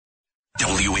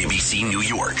WABC New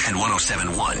York and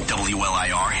 107.1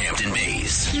 WLIR Hampton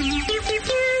Bays.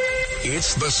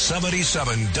 It's the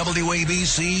 77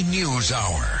 WABC News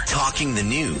Hour. Talking the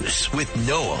news with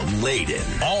Noam, Laden.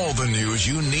 All the news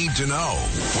you need to know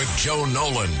with Joe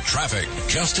Nolan, traffic,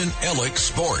 Justin Ellick,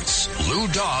 sports, Lou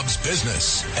Dobbs,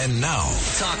 business. And now,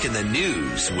 Talking the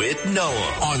news with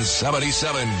Noam on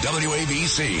 77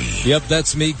 WABC. Yep,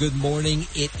 that's me. Good morning.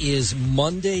 It is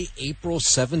Monday, April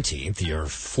 17th. Your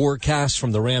forecast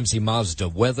from the Ramsey Mazda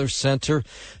Weather Center.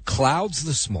 Clouds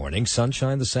this morning,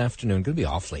 sunshine this afternoon. Going to be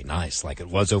awfully nice like it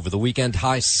was over the weekend.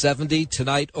 High 70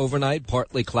 tonight, overnight,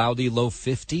 partly cloudy, low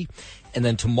 50. And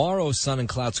then tomorrow, sun and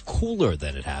clouds cooler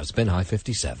than it has been, high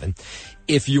 57.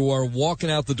 If you are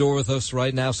walking out the door with us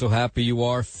right now, so happy you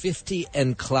are, 50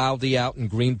 and cloudy out in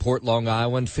Greenport, Long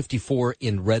Island, 54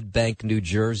 in Red Bank, New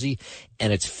Jersey,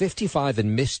 and it's 55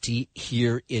 and misty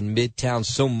here in Midtown.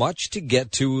 So much to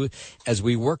get to as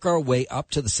we work our way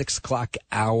up to the 6 o'clock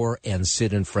hour and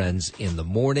Sid and Friends in the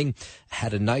morning.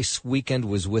 Had a nice weekend,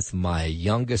 was with my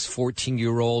youngest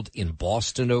 14-year-old in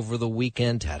Boston over the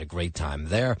weekend, had a great time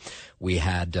there. We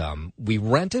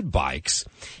rented bikes.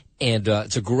 And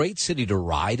it's a great city to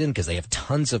ride in because they have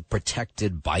tons of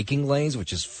protected biking lanes,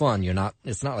 which is fun.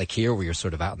 It's not like here where you're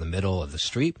sort of out in the middle of the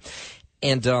street.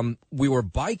 And we were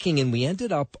biking and we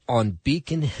ended up on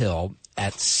Beacon Hill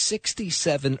at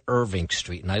 67 Irving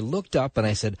Street. And I looked up and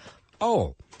I said,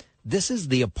 oh, this is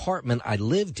the apartment I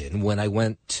lived in when I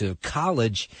went to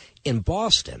college in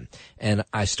Boston. And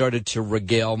I started to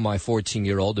regale my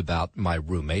 14-year-old about my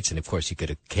roommates. And, of course, he could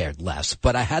have cared less.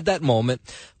 But I had that moment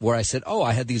where I said, oh,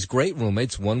 I had these great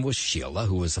roommates. One was Sheila,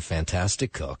 who was a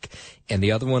fantastic cook. And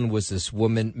the other one was this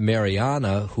woman,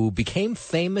 Mariana, who became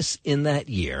famous in that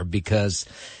year because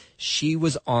she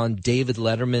was on David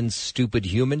Letterman's Stupid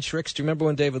Human Tricks. Do you remember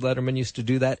when David Letterman used to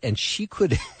do that? And she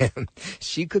could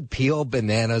peel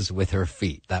bananas with her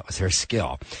feet. That was her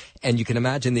skill. And you can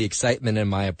imagine the excitement in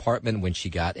my apartment when she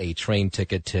got a train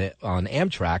ticket on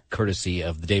Amtrak, courtesy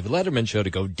of the David Letterman show, to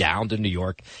go down to New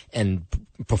York and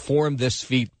perform this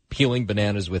feat, peeling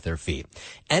bananas with her feet.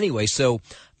 Anyway, so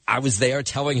I was there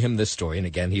telling him this story, and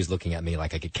again, he's looking at me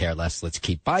like I could care less. Let's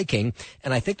keep biking.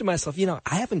 And I think to myself,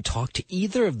 I haven't talked to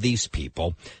either of these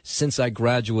people since I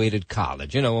graduated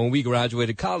college. When we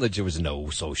graduated college, there was no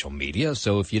social media,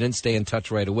 so if you didn't stay in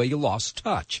touch right away, you lost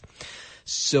touch.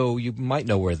 So you might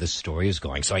know where this story is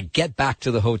going. So I get back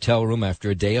to the hotel room after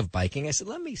a day of biking. I said,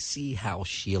 let me see how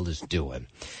Sheila's doing.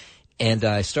 And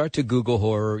I start to Google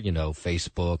her,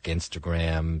 Facebook,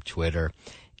 Instagram, Twitter.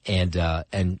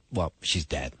 And well, she's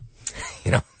dead.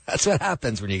 That's what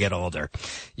happens when you get older.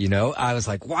 I was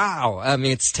like, wow. I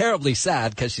mean, it's terribly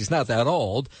sad because she's not that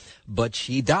old, but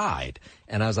she died.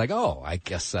 And I was like, oh, I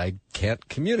guess I can't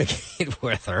communicate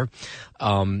with her.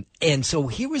 And so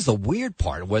here was the weird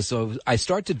part so I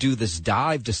start to do this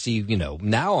dive to see,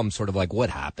 now I'm sort of like,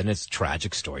 what happened? It's a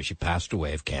tragic story. She passed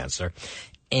away of cancer.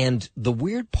 And the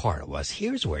weird part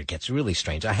here's where it gets really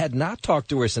strange. I had not talked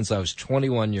to her since I was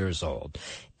 21 years old.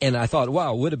 And I thought,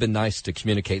 wow, it would have been nice to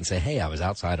communicate and say, hey, I was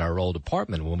outside our old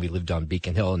apartment when we lived on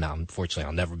Beacon Hill. Now, unfortunately,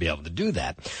 I'll never be able to do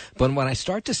that. But when I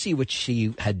start to see what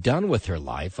she had done with her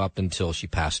life up until she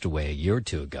passed away a year or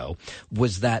two ago,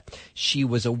 was that she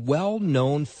was a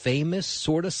well-known, famous,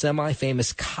 sort of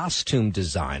semi-famous costume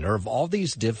designer of all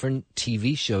these different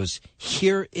TV shows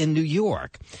here in New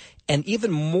York. And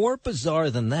even more bizarre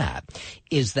than that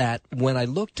is that when I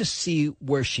looked to see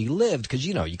where she lived, because,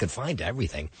 you can find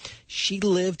everything, she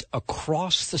lived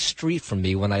across the street from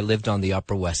me when I lived on the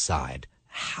Upper West Side.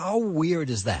 How weird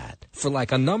is that? For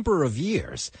like a number of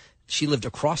years, she lived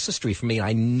across the street from me, and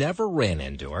I never ran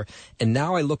into her. And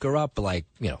now I look her up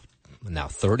now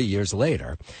 30 years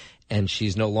later, and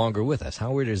she's no longer with us.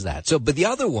 How weird is that? But the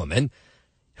other woman,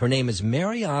 her name is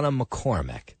Mariana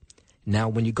McCormick. Now,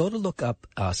 when you go to look up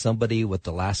somebody with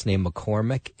the last name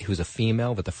McCormick, who's a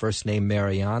female with the first name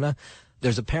Mariana,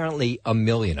 there's apparently a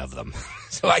million of them.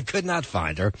 So I could not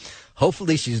find her.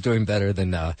 Hopefully she's doing better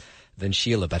than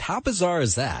Sheila. But how bizarre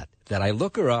is that? That I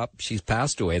look her up, she's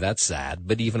passed away, that's sad.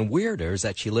 But even weirder is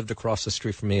that she lived across the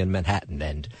street from me in Manhattan,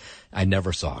 and I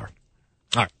never saw her.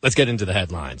 All right, let's get into the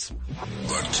headlines.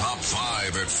 The top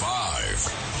 5 at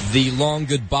 5. The long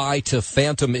goodbye to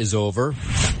Phantom is over.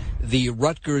 The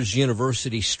Rutgers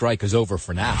University strike is over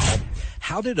for now.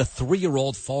 How did a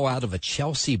 3-year-old fall out of a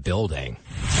Chelsea building?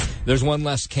 There's one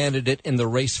less candidate in the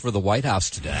race for the White House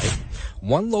today.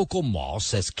 One local mall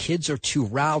says kids are too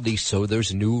rowdy, so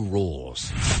there's new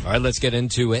rules. All right, let's get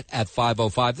into it at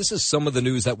 5:05. This is some of the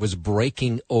news that was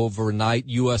breaking overnight.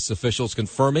 U.S. officials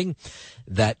confirming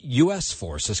that U.S.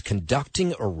 forces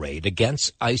conducting a raid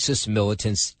against ISIS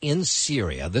militants in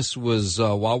Syria. This was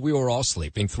while we were all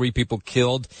sleeping. 3 people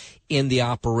killed in the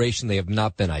operation. They have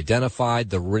not been identified.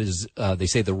 They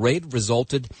say the raid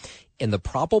resulted in the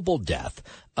probable death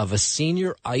of a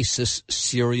senior ISIS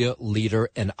Syria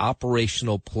leader and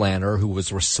operational planner who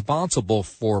was responsible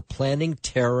for planning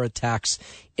terror attacks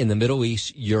in the Middle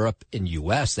East, Europe, and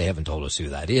U.S. They haven't told us who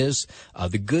that is.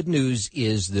 The good news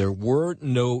is there were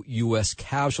no U.S.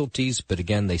 casualties, but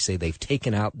again, they say they've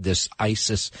taken out this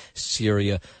ISIS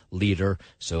Syria leader,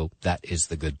 so that is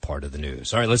the good part of the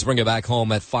news. All right, let's bring it back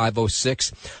home at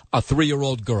 5:06. A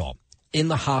 3-year-old girl in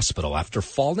the hospital after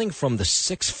falling from the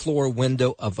 6th floor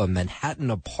window of a Manhattan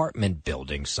apartment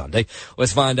building Sunday.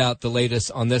 Let's find out the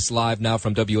latest on this live now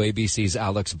from WABC's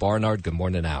Alex Barnard. Good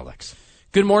morning, Alex.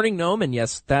 Good morning, Noam, and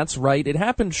yes, that's right. It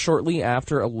happened shortly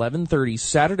after 11:30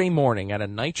 Saturday morning at a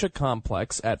NYCHA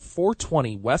complex at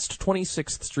 420 West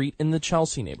 26th Street in the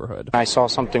Chelsea neighborhood. I saw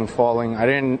something falling. I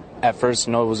didn't at first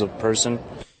know it was a person.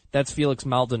 That's Felix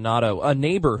Maldonado, a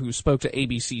neighbor who spoke to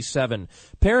ABC7.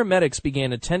 Paramedics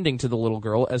began attending to the little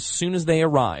girl as soon as they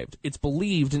arrived. It's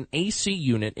believed an AC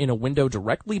unit in a window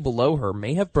directly below her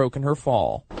may have broken her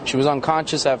fall. She was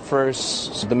unconscious at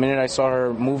first. So the minute I saw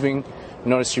her moving, I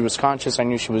noticed she was conscious. I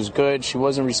knew she was good. She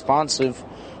wasn't responsive,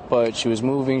 but she was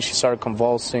moving. She started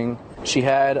convulsing. She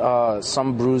had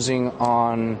some bruising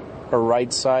on her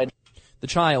right side. The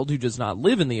child, who does not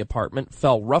live in the apartment,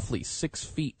 fell roughly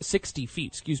 60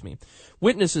 feet.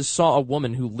 Witnesses saw a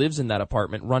woman who lives in that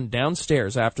apartment run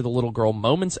downstairs after the little girl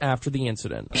moments after the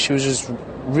incident. She was just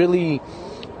really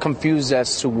confused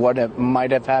as to what might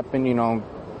have happened.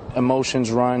 Emotions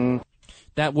run.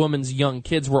 That woman's young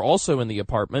kids were also in the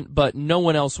apartment, but no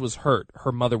one else was hurt.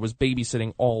 Her mother was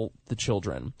babysitting all the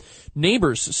children.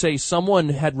 Neighbors say someone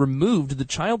had removed the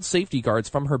child safety guards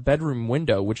from her bedroom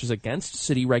window, which is against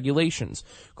city regulations.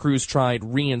 Crews tried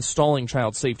reinstalling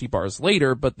child safety bars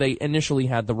later, but they initially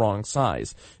had the wrong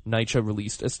size. NYCHA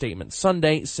released a statement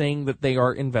Sunday saying that they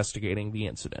are investigating the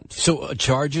incident. So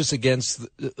charges against,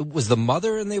 was the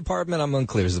mother in the apartment? I'm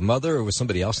unclear. Was the mother or was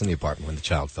somebody else in the apartment when the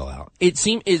child fell out?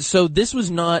 So this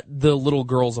was not the little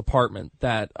girl's apartment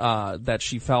that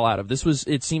she fell out of.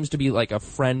 It seems to be like a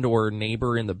friend or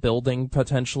neighbor in the building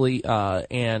potentially,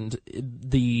 and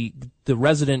the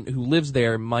resident who lives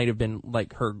there might have been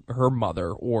like her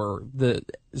mother or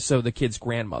the kids'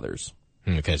 grandmothers.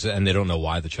 Okay, and they don't know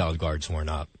why the child guards weren't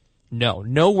up.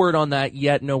 No word on that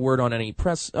yet. No word on any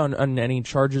on any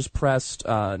charges pressed.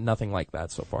 Nothing like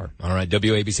that so far. All right,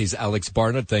 WABC's Alex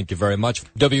Barnard, thank you very much.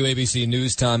 WABC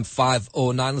News Time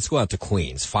 5:09. Let's go out to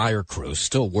Queens. Fire crews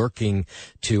still working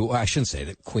I shouldn't say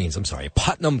that Queens, I'm sorry,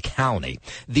 Putnam County.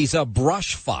 These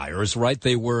brush fires, right?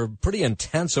 They were pretty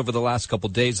intense over the last couple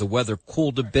of days. The weather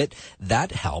cooled a bit.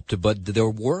 That helped, but there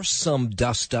were some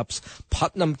dust-ups.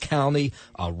 Putnam County,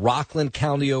 Rockland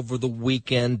County over the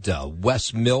weekend,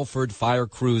 West Milford. Fire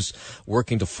crews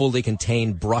working to fully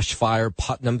contain brush fire.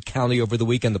 Putnam County over the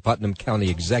weekend. The Putnam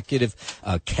County executive,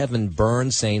 Kevin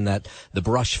Burns, saying that the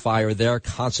brush fire there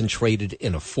concentrated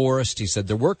in a forest. He said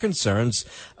there were concerns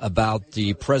about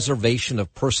the preservation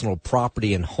of personal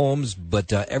property and homes,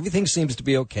 but everything seems to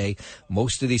be okay.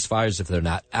 Most of these fires, if they're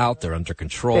not out, they're under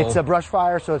control. It's a brush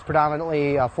fire, so it's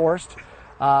predominantly forest.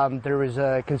 There was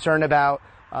a concern about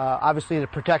obviously the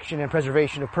protection and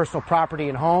preservation of personal property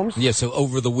and homes. Yeah, so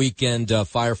over the weekend,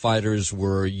 firefighters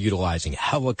were utilizing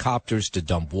helicopters to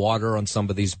dump water on some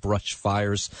of these brush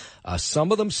fires.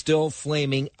 Some of them still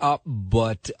flaming up,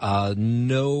 but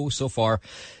so far,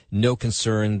 no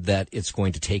concern that it's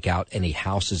going to take out any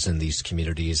houses in these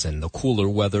communities. And the cooler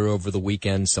weather over the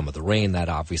weekend, some of the rain, that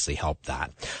obviously helped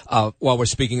that. While we're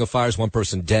speaking of fires, one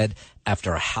person dead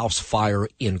after a house fire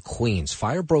in Queens.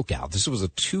 Fire broke out. This was a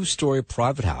 2-story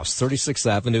private house, 36th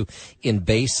Avenue in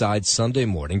Bayside Sunday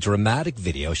morning. Dramatic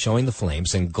video showing the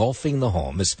flames engulfing the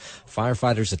home as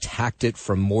firefighters attacked it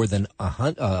from more than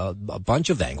a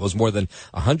bunch of angles. More than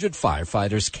 100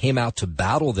 firefighters came out to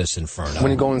battle this inferno.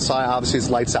 When you go inside, obviously it's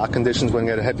lights out conditions. When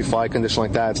you get a heavy fire condition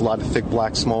like that, it's a lot of thick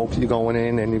black smoke. You're going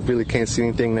in and you really can't see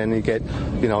anything. Then you get,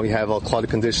 you have a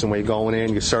cluttered condition where you're going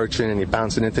in, you're searching and you're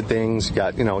bouncing into things. You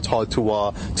got, it's hard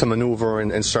to maneuver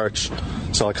and search.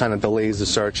 So it kind of delays the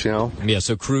search, you know. Yeah,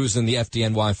 so crews in the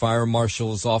FDNY Fire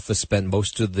Marshal's office spent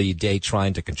most of the day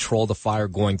trying to control the fire,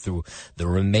 going through the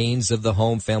remains of the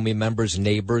home. Family members,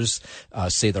 neighbors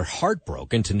say they're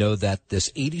heartbroken to know that this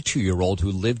 82-year-old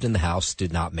who lived in the house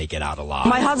did not make it out alive.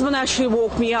 My husband actually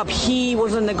woke me up. He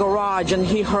was in the garage and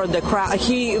he heard the crack.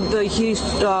 He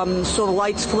saw the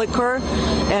lights flicker,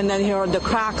 and then he heard the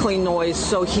crackling noise.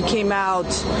 So he came out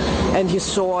and he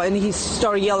saw, and he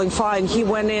started yelling fire. And he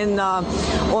went in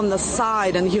on the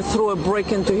side and he threw a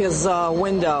brick into his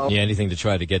window. Yeah, anything to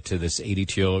try to get to this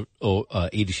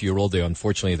 82-year-old.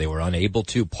 Unfortunately, they were unable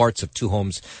to. Parts of two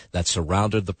homes that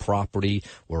surrounded the property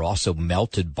were also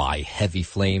melted by heavy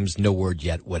flames. No word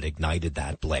yet what ignited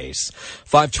that blaze.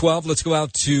 5:12, let's go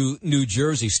out to New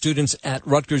Jersey. Students at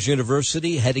Rutgers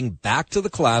University heading back to the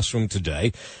classroom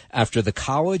today after the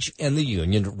college and the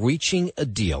union reaching a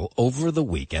deal over the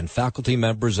weekend. Faculty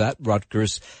members at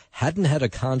Rutgers hadn't had a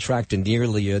contract in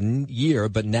nearly a year,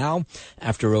 but now,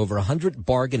 after over 100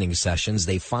 bargaining sessions,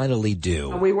 they finally do.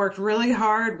 We worked really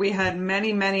hard. We had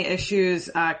many, many issues,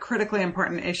 critically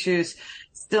important issues,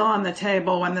 still on the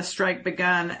table when the strike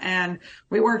began, and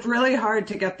we worked really hard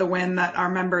to get the win that our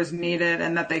members needed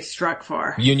and that they struck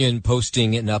for. Union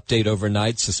posting an update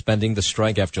overnight, suspending the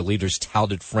strike after leaders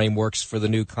touted frameworks for the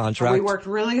new contract. We worked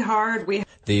really hard.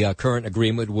 The current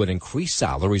agreement would increase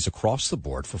salaries across the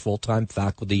board for full-time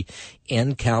faculty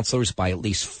and counselors by at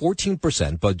least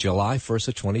 14% by July 1st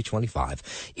of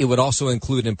 2025. It would also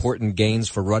include important gains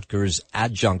for Rutgers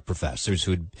adjunct professors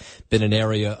who had been an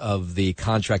area of the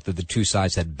contract that the two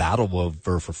sides had battled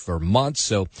over for months.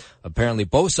 So apparently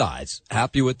both sides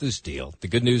happy with this deal. The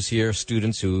good news here,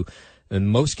 students who in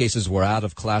most cases were out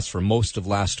of class for most of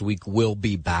last week will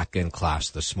be back in class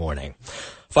this morning.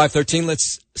 5:13,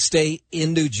 let's stay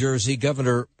in New Jersey.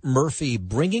 Governor Murphy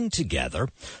bringing together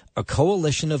a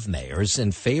coalition of mayors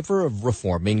in favor of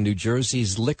reforming New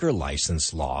Jersey's liquor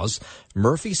license laws.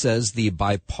 Murphy says the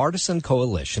bipartisan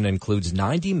coalition includes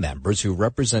 90 members who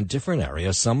represent different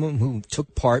areas, some who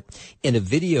took part in a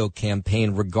video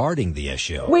campaign regarding the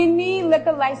issue. We need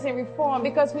liquor license reform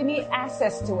because we need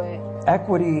access to it.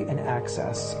 Equity and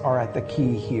access are at the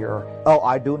key here. Oh,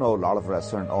 I do know a lot of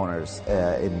restaurant owners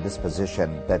in this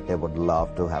position that they would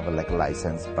love to have a liquor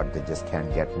license, but they just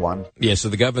can't get one. Yeah, so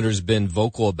the governor's been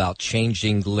vocal about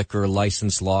changing liquor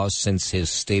license laws since his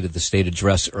State of the State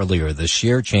address earlier this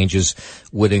year. Changes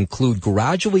would include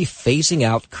gradually phasing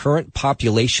out current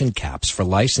population caps for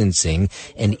licensing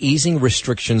and easing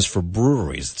restrictions for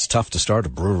breweries. It's tough to start a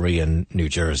brewery in New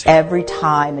Jersey. Every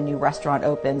time a new restaurant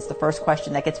opens, the first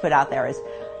question that gets put out there is,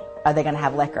 are they going to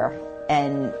have liquor?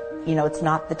 And, you know, it's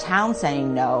not the town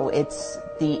saying no, it's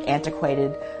the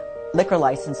antiquated liquor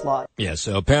license law. Yeah,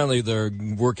 so apparently they're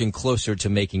working closer to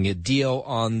making a deal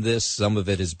on this. Some of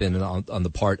it has been on the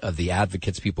part of the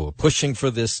advocates, people who are pushing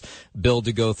for this bill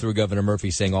to go through. Governor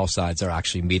Murphy saying all sides are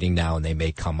actually meeting now and they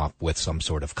may come up with some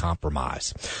sort of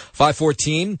compromise.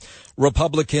 5:14,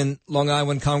 Republican Long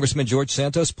Island Congressman George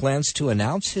Santos plans to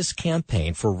announce his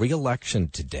campaign for re-election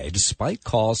today, despite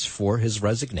calls for his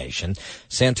resignation.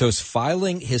 Santos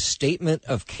filing his statement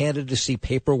of candidacy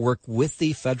paperwork with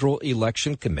the Federal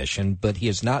Election Commission, but he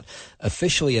has not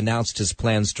officially announced his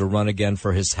plans to run again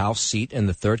for his House seat in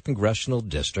the 3rd Congressional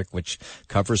District, which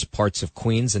covers parts of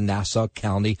Queens and Nassau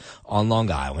County on Long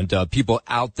Island. People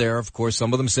out there, of course,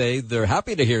 some of them say they're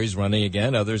happy to hear he's running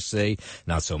again. Others say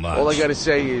not so much. All I got to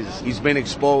say is he's been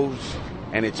exposed,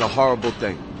 and it's a horrible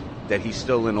thing that he's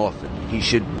still in office. He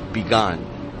should be gone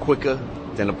quicker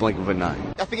than a blink of an eye.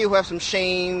 I think he'll have some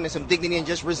shame and some dignity and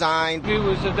just resign. If he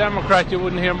was a Democrat, you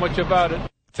wouldn't hear much about it.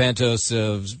 Santos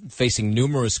facing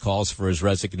numerous calls for his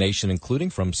resignation, including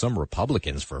from some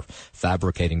Republicans for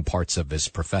fabricating parts of his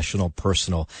professional,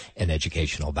 personal, and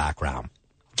educational background.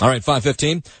 All right,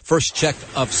 5:15. First check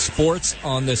of sports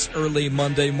on this early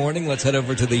Monday morning. Let's head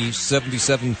over to the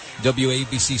 77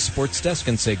 WABC Sports Desk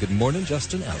and say good morning,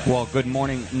 Justin Elliott. Well, good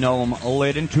morning, Noam.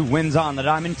 Laden. 2 wins on the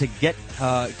diamond to get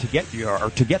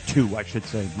to, I should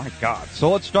say. My God. So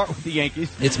let's start with the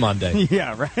Yankees. It's Monday.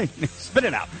 Yeah, right. Spit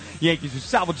it out. Yankees who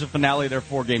salvaged the finale of their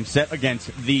 4-game set against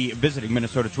the visiting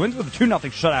Minnesota Twins with a 2-0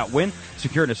 shutout win,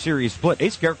 secured a series split.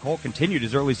 Ace Garrett Cole continued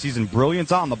his early season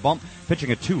brilliance on the bump,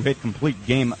 pitching a 2-hit complete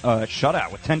game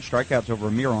shutout with 10 strikeouts over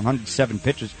a mere 107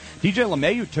 pitches. DJ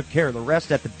LeMahieu took care of the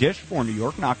rest at the dish for New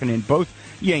York, knocking in both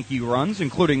Yankee runs,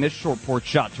 including this short porch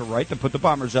shot to right that put the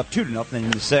Bombers up 2-0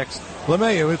 in the 6th.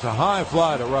 LeMahieu hits a high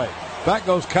fly to right. Back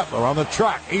goes Kepler on the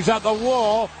track. He's at the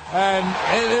wall, and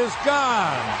it is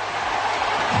gone.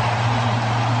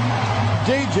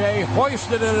 DJ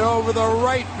hoisted it over the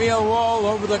right field wall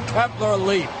over the Kepler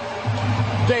leap.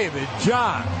 David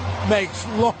John makes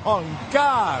long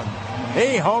gone.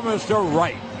 He homers to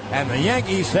right, and the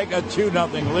Yankees take a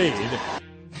 2-0 lead.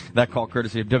 That call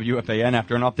courtesy of WFAN.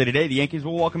 After an off day today, the Yankees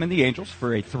will welcome in the Angels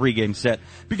for a 3-game set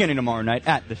beginning tomorrow night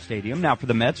at the stadium. Now for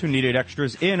the Mets, who needed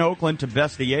extras in Oakland to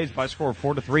best the A's by a score of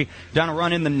 4-3. Down a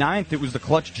run in the ninth, it was the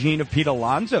clutch gene of Pete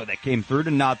Alonso that came through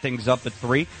to nod things up at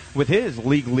 3 with his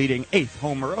league-leading 8th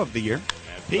homer of the year.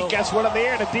 Pete gets one in the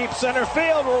air to deep center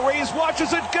field. Ruiz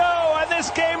watches it go, and this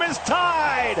game is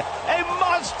tied. A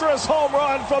monstrous home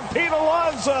run from Pete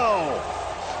Alonso.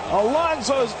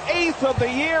 Alonso's 8th of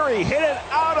the year. He hit it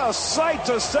out of sight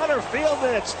to center field,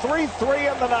 and it's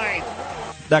 3-3 in the ninth.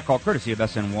 That call courtesy of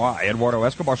SNY. Eduardo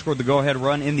Escobar scored the go-ahead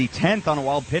run in the 10th on a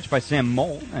wild pitch by Sam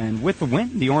Moll. And with the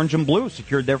win, the Orange and Blue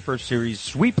secured their first series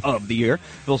sweep of the year.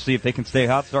 They'll see if they can stay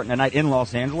hot starting tonight in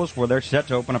Los Angeles, where they're set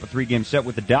to open up a 3-game set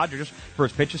with the Dodgers.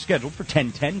 First pitch is scheduled for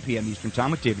 10:10 p.m. Eastern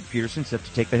Time, with David Peterson set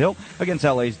to take the hill against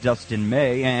LA's Dustin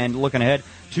May. And looking ahead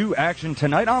to action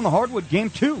tonight on the hardwood, Game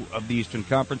 2 of the Eastern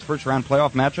Conference first-round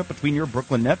playoff matchup between your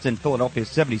Brooklyn Nets and Philadelphia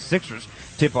 76ers.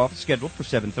 Tip-off is scheduled for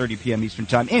 7:30 p.m. Eastern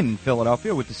Time in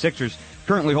Philadelphia, with the Sixers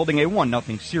currently holding a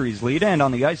 1-0 series lead. And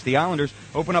on the ice, the Islanders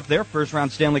open up their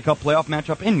first-round Stanley Cup playoff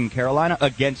matchup in Carolina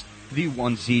against the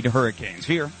 1-seed Hurricanes.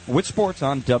 Here with sports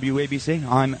on WABC,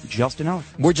 I'm Justin Ellick.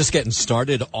 We're just getting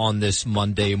started on this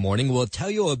Monday morning. We'll tell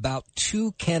you about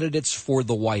 2 candidates for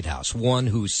the White House. One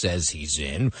who says he's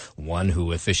in, one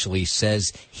who officially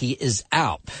says he is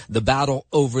out. The battle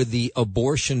over the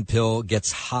abortion pill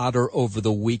gets hotter over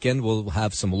the weekend. We'll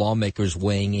have some lawmakers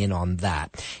weighing in on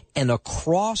that. And a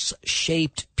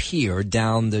cross-shaped pier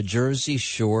down the Jersey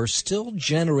Shore still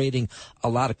generating a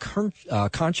lot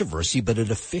of controversy, but it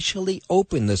officially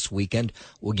opened this weekend.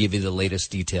 We'll give you the latest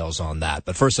details on that.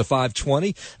 But first, at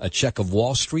 5:20, a check of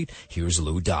Wall Street. Here's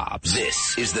Lou Dobbs.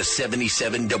 This is the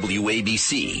 77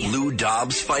 WABC Lou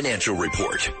Dobbs Financial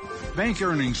Report. Bank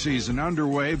earnings season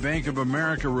underway. Bank of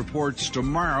America reports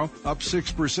tomorrow, up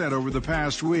 6% over the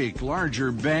past week.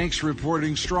 Larger banks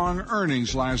reporting strong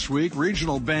earnings last week.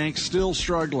 Regional banks still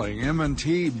struggling.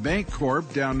 M&T Bank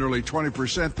Corp down nearly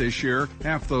 20% this year,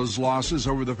 half those losses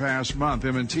over the past month.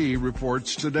 M&T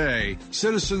reports today.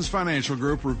 Citizens Financial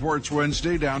Group reports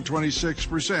Wednesday, down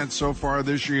 26% so far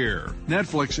this year.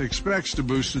 Netflix expects to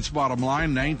boost its bottom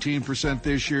line 19%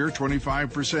 this year,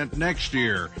 25% next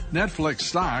year. Netflix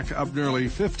stock up nearly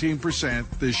 15%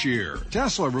 this year.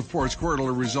 Tesla reports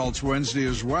quarterly results Wednesday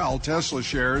as well. Tesla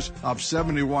shares up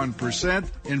 71%.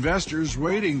 Investors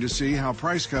waiting to see how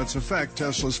price cuts affect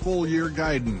Tesla's full-year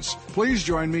guidance. Please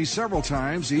join me several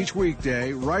times each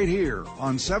weekday right here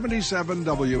on 77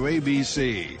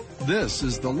 WABC. This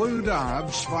is the Lou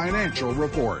Dobbs Financial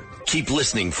Report. Keep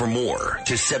listening for more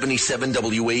to 77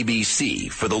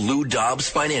 WABC for the Lou Dobbs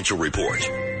Financial Report.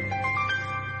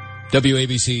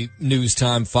 WABC News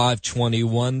Time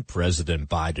 5:21. President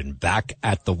Biden back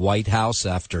at the White House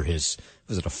after his,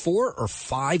 was it a 4 or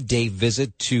 5 day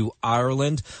visit to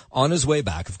Ireland? On his way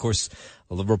back, of course,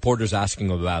 the reporters asking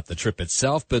him about the trip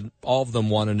itself, but all of them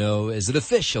want to know, is it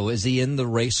official? Is he in the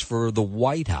race for the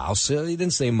White House? He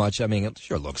didn't say much. I mean, it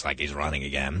sure looks like he's running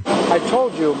again. I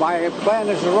told you, my plan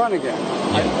is to run again.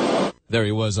 Yeah. There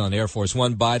he was on Air Force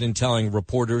One. Biden telling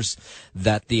reporters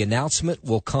that the announcement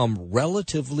will come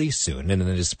relatively soon, and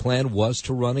his plan was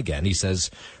to run again. He says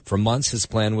for months his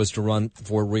plan was to run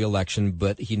for re-election,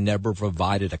 but he never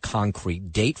provided a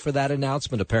concrete date for that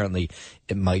announcement. Apparently,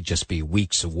 it might just be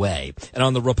weeks away. And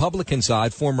on the Republican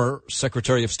side, former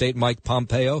Secretary of State Mike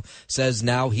Pompeo says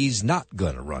now he's not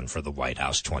going to run for the White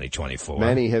House 2024.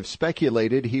 Many have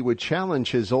speculated he would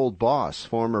challenge his old boss,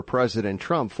 former President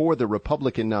Trump, for the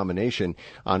Republican nomination.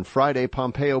 On Friday,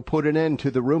 Pompeo put an end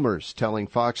to the rumors, telling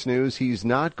Fox News he's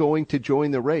not going to join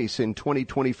the race in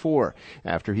 2024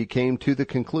 after he came to the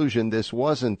conclusion this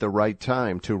wasn't the right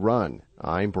time to run.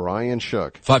 I'm Brian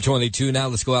Shook. 5:22 now.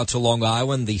 Let's go out to Long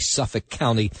Island. The Suffolk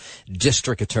County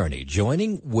District Attorney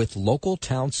joining with local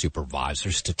town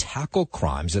supervisors to tackle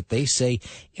crimes that they say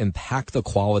impact the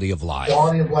quality of life.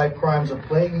 Quality of life crimes are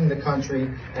plaguing the country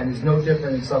and is no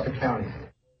different in Suffolk County.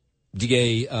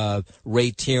 DA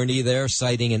Ray Tierney there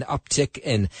citing an uptick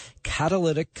in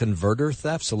catalytic converter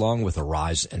thefts along with a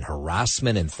rise in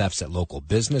harassment and thefts at local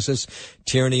businesses.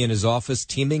 Tierney and his office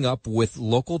teaming up with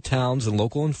local towns and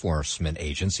local enforcement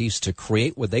agencies to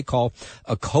create what they call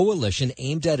a coalition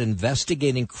aimed at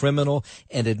investigating criminal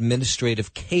and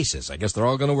administrative cases. I guess they're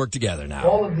all going to work together now.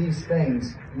 All of these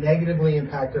things negatively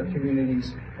impact our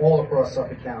communities all across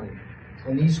Suffolk County.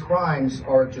 And these crimes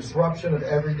are a disruption of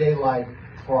everyday life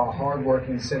for our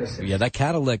hardworking citizens. Yeah, that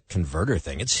catalytic converter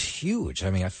thing, it's huge.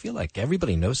 I mean, I feel like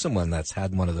everybody knows someone that's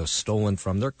had one of those stolen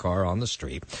from their car on the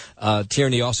street.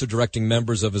 Tierney also directing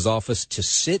members of his office to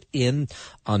sit in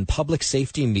on public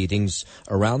safety meetings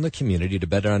around the community to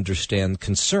better understand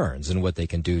concerns and what they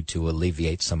can do to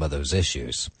alleviate some of those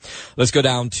issues. Let's go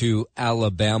down to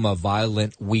Alabama.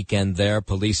 Violent weekend there.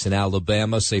 Police in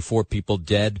Alabama say 4 people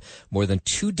dead, more than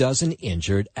 24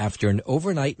 injured after an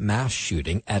overnight mass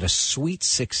shooting at a Sweet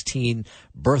 16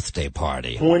 birthday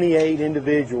party. 28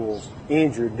 individuals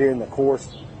injured during the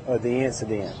course of the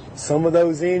incident. Some of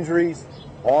those injuries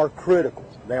are critical.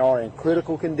 They are in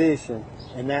critical condition,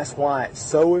 and that's why it's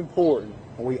so important.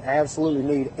 And we absolutely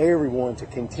need everyone to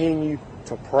continue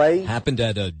to pray. Happened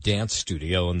at a dance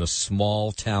studio in the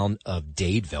small town of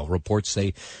Dadeville. Reports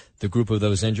say the group of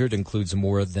those injured includes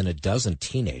more than a dozen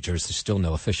teenagers. There's still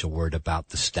no official word about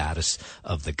the status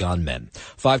of the gunmen.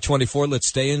 524, let's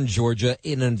stay in Georgia.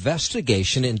 An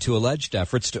investigation into alleged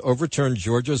efforts to overturn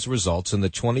Georgia's results in the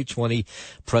 2020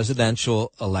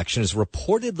 presidential election is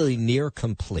reportedly near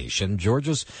completion.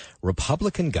 Georgia's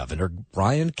Republican Governor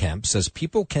Brian Kemp says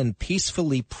people can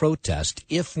peacefully protest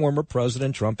if former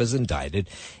President Trump is indicted,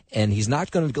 and he's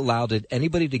not going to allow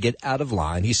anybody to get out of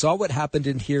line. He saw what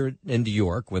happened here in New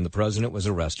York when the president was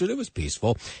arrested. It was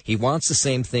peaceful. He wants the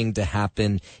same thing to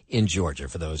happen in Georgia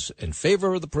for those in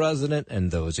favor of the president and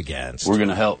those against. We're going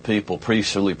to help people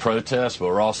peacefully protest, but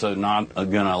we're also not going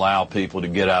to allow people to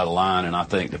get out of line, and I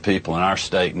think the people in our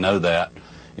state know that.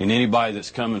 And anybody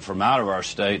that's coming from out of our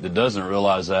state that doesn't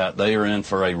realize that, they are in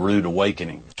for a rude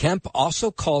awakening. Kemp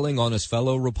also calling on his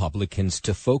fellow Republicans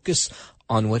to focus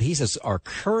on what he says are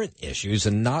current issues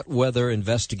and not whether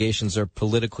investigations are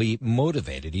politically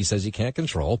motivated. He says he can't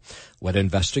control what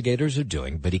investigators are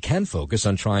doing, but he can focus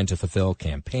on trying to fulfill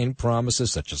campaign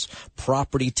promises such as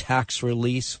property tax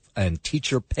relief and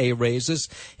teacher pay raises.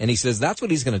 And he says that's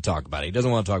what he's going to talk about. He doesn't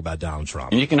want to talk about Donald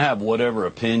Trump. You can have whatever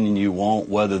opinion you want,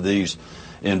 whether these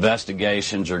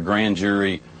investigations or grand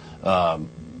jury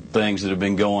things that have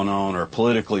been going on are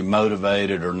politically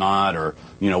motivated or not, or,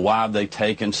 why have they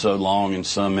taken so long in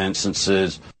some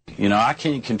instances. I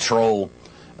can't control,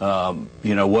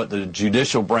 what the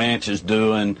judicial branch is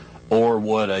doing or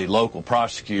what a local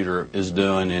prosecutor is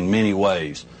doing in many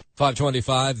ways.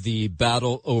 525, the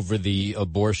battle over the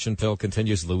abortion pill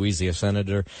continues. Louisiana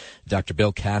Senator Dr.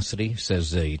 Bill Cassidy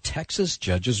says a Texas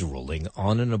judge's ruling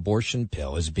on an abortion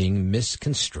pill is being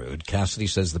misconstrued. Cassidy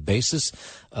says the basis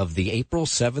of the April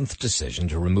 7th decision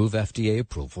to remove FDA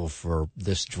approval for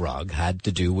this drug had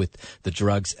to do with the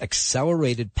drug's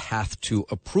accelerated path to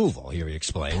approval. Here he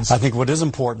explains. I think what is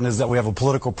important is that we have a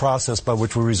political process by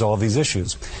which we resolve these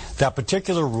issues. That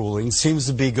particular ruling seems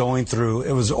to be going through,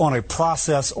 it was on a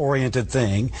process-oriented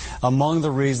thing. Among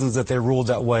the reasons that they ruled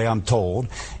that way, I'm told,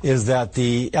 is that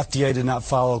the FDA did not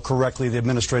follow correctly the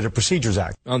Administrative Procedures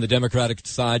Act. On the Democratic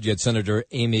side, you had Senator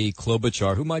Amy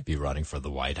Klobuchar, who might be running for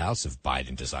the White House if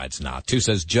Biden decides not to,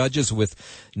 says judges with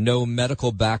no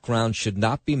medical background should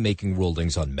not be making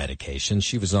rulings on medication.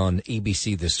 She was on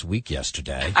ABC This Week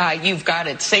yesterday. You've got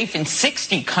it safe in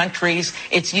 60 countries.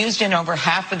 It's used in over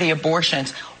half of the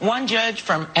abortions. One judge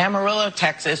from Amarillo,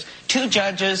 Texas, 2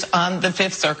 judges on the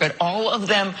Fifth Circuit, all of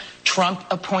them Trump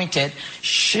appointed,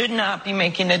 should not be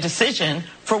making a decision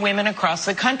for women across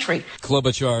the country.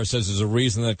 Klobuchar says there's a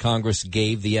reason that Congress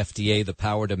gave the FDA the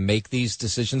power to make these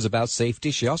decisions about safety.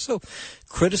 She also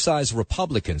criticized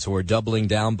Republicans who are doubling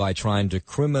down by trying to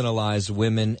criminalize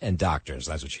women and doctors.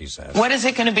 That's what she says. What is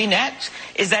it going to be next?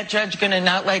 Is that judge going to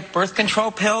not like birth control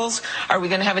pills? Are we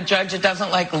going to have a judge that doesn't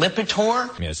like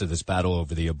Lipitor? Yeah, so this battle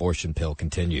over the abortion pill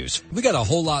continues. We got a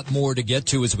whole lot more to get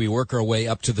to as we work our way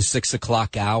up to the 6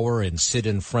 o'clock hour and Sid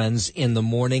and Friends in the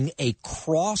morning. A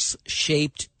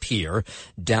cross-shaped pier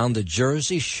down the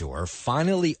Jersey Shore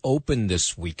finally opened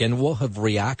this weekend. We'll have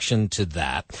reaction to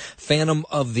that. Phantom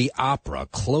of the Opera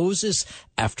closes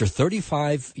after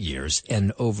 35 years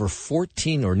and over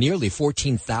 14 or nearly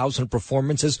 14,000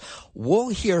 performances. We'll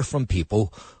hear from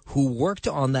people who worked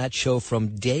on that show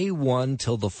from day one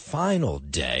till the final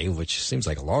day, which seems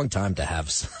like a long time to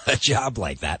have a job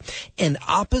like that, in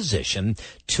opposition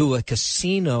to a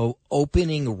casino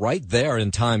opening right there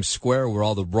in Times Square where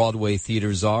all the Broadway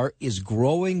theaters are, is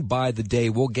growing by the day.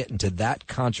 We'll get into that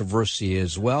controversy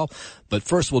as well. But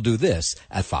first, we'll do this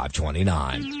at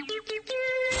 5:29.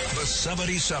 The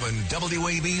 77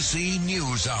 WABC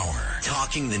News Hour.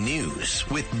 Talking the news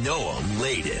with Noam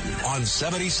Laden on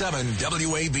 77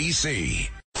 WABC.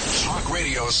 Talk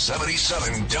Radio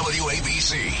 77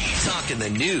 WABC. Talking the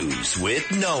news with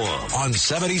Noam on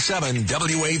 77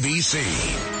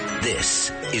 WABC.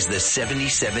 This is the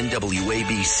 77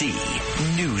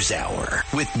 WABC News Hour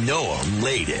with Noam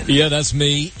Laden. Yeah, that's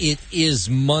me. It is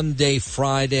Monday,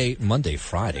 Friday.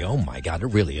 Oh my God, it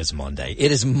really is Monday.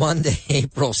 It is Monday,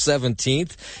 April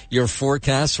 17th. Your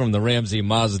forecast from the Ramsey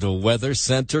Mazda Weather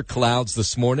Center. Clouds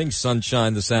this morning,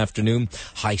 sunshine this afternoon,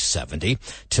 high 70.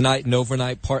 Tonight and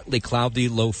overnight, partly cloudy,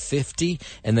 low 50.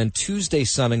 And then Tuesday,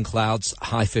 sun and clouds,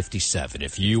 high 57.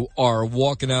 If you are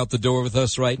walking out the door with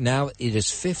us right now, it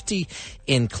is 50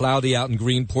 in cloudy out in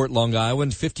Greenport, Long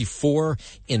Island, 54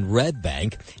 in Red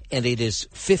Bank, and it is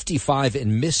 55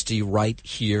 in misty right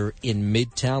here in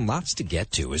Midtown. Lots to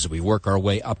get to as we work our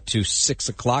way up to 6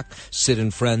 o'clock. Sid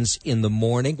and Friends in the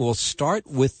morning. We'll start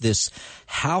with this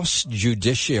House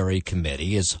Judiciary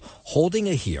Committee is holding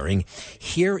a hearing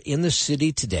here in the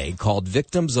city today called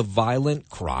Victims of Violent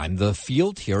Crime. The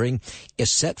field hearing is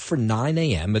set for 9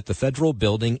 a.m. at the Federal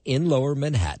Building in Lower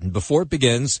Manhattan. Before it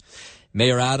begins,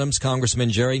 Mayor Adams, Congressman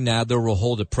Jerry Nadler will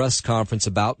hold a press conference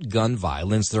about gun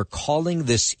violence. They're calling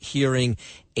this hearing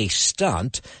a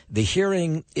stunt. The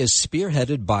hearing is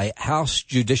spearheaded by House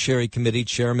Judiciary Committee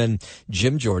Chairman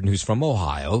Jim Jordan, who's from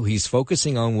Ohio. He's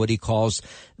focusing on what he calls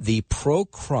the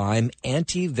pro-crime,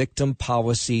 anti-victim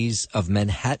policies of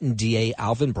Manhattan DA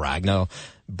Alvin Bragg. Now,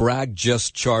 Bragg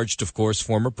just charged, of course,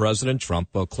 former President Trump,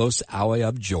 a close ally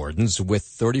of Jordan's, with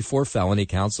 34 felony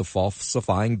counts of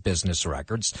falsifying business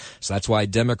records. So that's why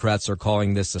Democrats are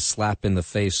calling this a slap in the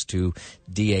face to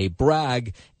DA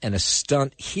Bragg and a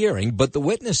stunt hearing. But the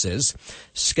witnesses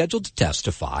scheduled to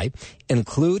testify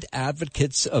include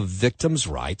advocates of victims'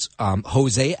 rights.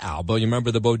 Jose Alba, you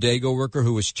remember the bodega worker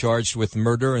who was charged with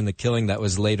murder in the killing that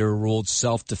was later ruled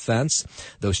self-defense?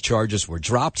 Those charges were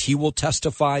dropped. He will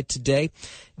testify today.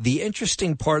 The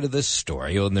interesting part of this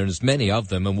story, and there's many of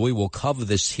them, and we will cover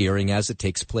this hearing as it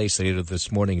takes place later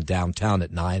this morning downtown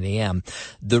at 9 a.m.,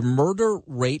 the murder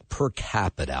rate per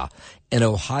capita in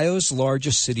Ohio's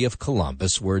largest city of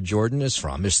Columbus, where Jordan is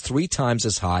from, is 3 times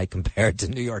as high compared to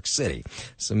New York City.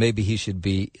 So maybe he should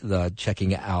be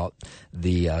checking out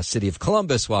the city of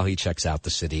Columbus while he checks out the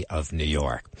city of New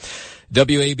York.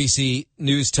 WABC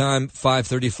News Time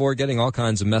 5:34, getting all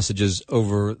kinds of messages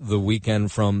over the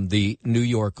weekend from the New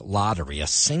York Lottery. A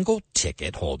single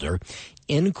ticket holder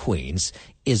in Queens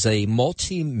is a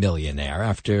multi-millionaire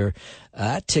after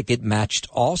that ticket matched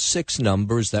all 6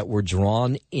 numbers that were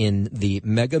drawn in the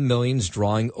Mega Millions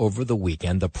drawing over the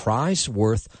weekend. The prize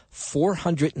worth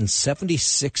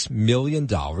 $476 million,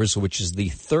 which is the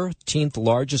 13th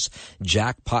largest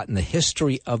jackpot in the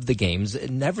history of the games.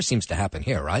 It never seems to happen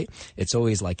here, right? It's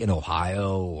always like in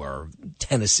Ohio or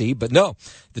Tennessee. But no,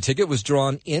 the ticket was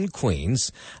drawn in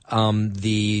Queens.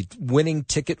 The winning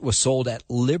ticket was sold at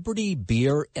Liberty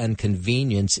Beer and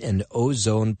Convenience in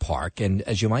Ozone Park. And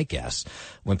as you might guess,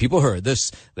 when people heard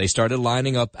this, they started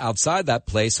lining up outside that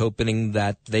place, hoping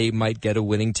that they might get a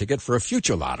winning ticket for a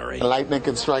future lottery. Lightning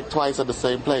can strike twice at the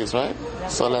same place, right?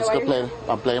 So let's go play.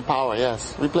 I'm playing Power,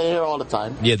 yes. We play here all the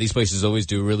time. Yeah, these places always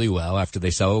do really well after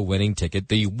they sell a winning ticket.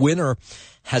 The winner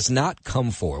has not come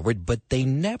forward, but they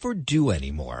never do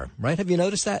anymore, right? Have you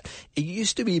noticed that? It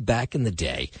used to be back in the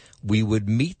day, we would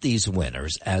meet these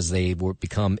winners as they would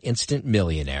become instant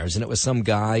millionaires, and it was some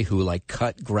guy who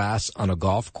cut grass on a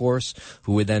golf course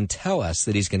who would then tell us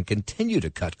that he's going to continue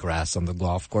to cut grass on the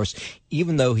golf course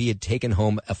even though he had taken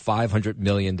home a $500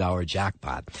 million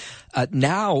jackpot.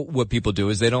 Now what people do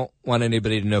is they don't want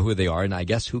anybody to know who they are, and I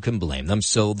guess who can blame them?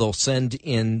 So they'll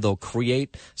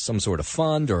create some sort of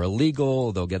fund or a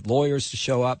legal, they'll get lawyers to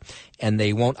show up, and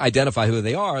they won't identify who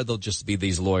they are. They'll just be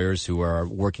these lawyers who are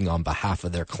working on behalf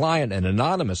of their client, an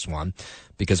anonymous one.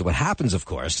 Because what happens, of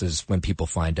course, is when people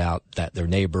find out that their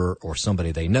neighbor or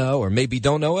somebody they know or maybe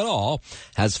don't know at all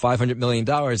has $500 million,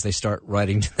 they start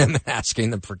writing to them and asking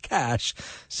them for cash.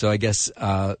 So I guess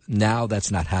now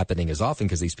that's not happening as often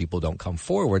because these people don't come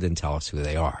forward and tell us who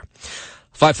they are.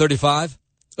 5:35,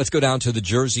 let's go down to the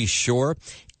Jersey Shore.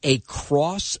 A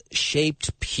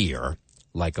cross-shaped pier,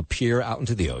 like a pier out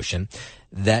into the ocean,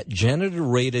 that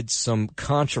generated some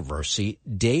controversy,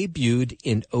 debuted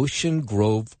in Ocean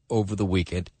Grove over the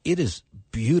weekend. It is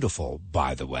beautiful,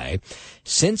 by the way.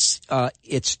 Since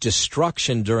its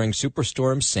destruction during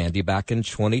Superstorm Sandy back in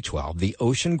 2012, the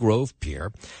Ocean Grove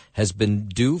Pier has been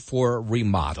due for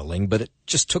remodeling, but it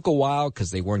just took a while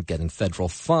because they weren't getting federal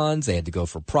funds. They had to go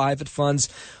for private funds.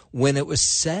 When it was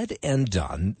said and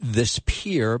done, this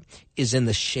pier is in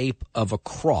the shape of a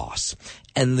cross.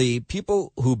 And the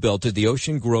people who built it, the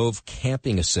Ocean Grove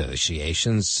Camping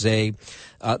Association, say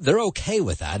they're okay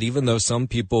with that, even though some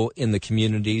people in the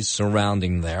communities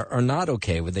surrounding there are not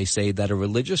okay with it. They say that a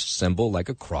religious symbol like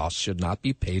a cross should not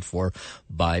be paid for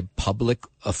by public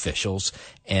officials,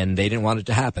 and they didn't want it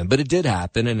to happen. But it did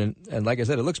happen, and like I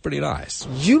said, it looks pretty nice.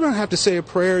 You don't have to say a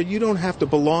prayer. You don't have to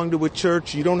belong to a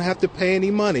church. You don't have to pay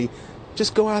any money.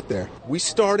 Just go out there. We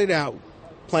started out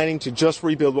planning to just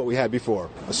rebuild what we had before,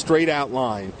 a straight out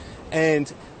line.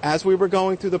 And as we were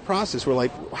going through the process, we're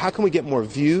like, how can we get more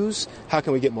views? How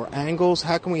can we get more angles?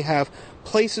 How can we have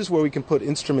places where we can put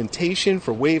instrumentation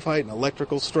for wave height and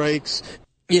electrical strikes?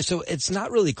 Yeah, so it's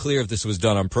not really clear if this was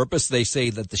done on purpose. They say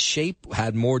that the shape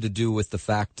had more to do with the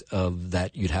fact of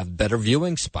that you'd have better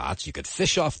viewing spots. You could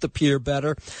fish off the pier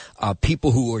better.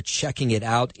 People who were checking it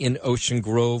out in Ocean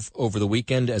Grove over the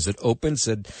weekend as it opened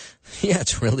said, yeah,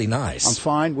 it's really nice. I'm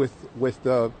fine with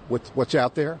what's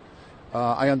out there.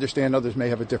 I understand others may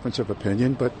have a difference of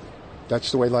opinion, but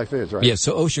that's the way life is, right? Yeah,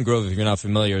 so Ocean Grove, if you're not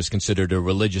familiar, is considered a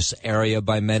religious area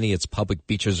by many. Its public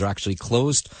beaches are actually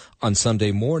closed on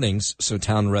Sunday mornings, so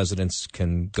town residents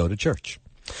can go to church.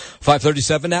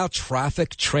 5:37 now,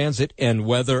 traffic, transit, and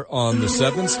weather on the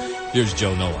 7s. Here's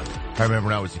Joe Noam. I remember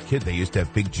when I was a kid, they used to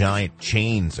have big, giant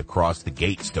chains across the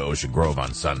gates to Ocean Grove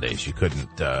on Sundays. You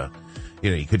couldn't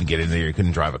you couldn't get in there. You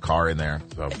couldn't drive a car in there.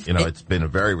 So, it's been a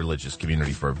very religious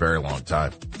community for a very long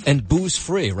time. And booze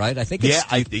free, right? I think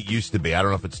it used to be. I don't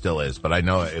know if it still is, but I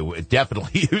know it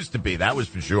definitely used to be. That was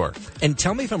for sure. And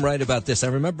tell me if I'm right about this. I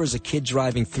remember as a kid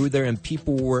driving through there and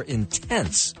people were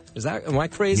intense. Am I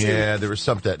crazy? Yeah, there was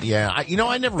something. Yeah,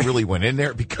 I never really went in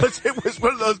there because it was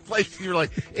one of those places you're like,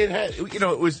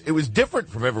 it was different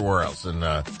from everywhere else. And,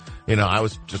 I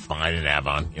was just fine in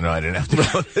Avon. I didn't have to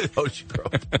go to Ocean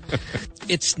Grove.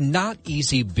 It's not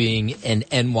easy being an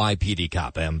NYPD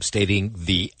cop. I'm stating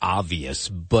the obvious,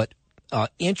 but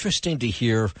interesting to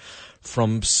hear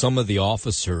from some of the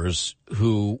officers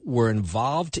who were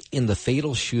involved in the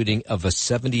fatal shooting of a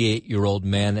 78-year-old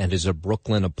man at his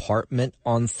Brooklyn apartment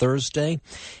on Thursday.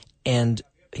 And,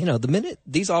 the minute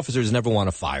these officers never want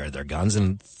to fire their guns,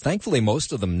 and thankfully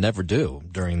most of them never do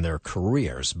during their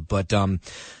careers. But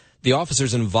the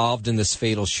officers involved in this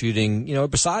fatal shooting, are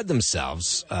beside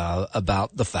themselves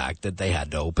about the fact that they had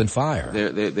to open fire.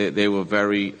 They were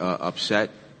very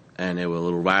upset, and they were a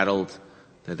little rattled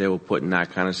that they were put in that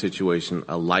kind of situation,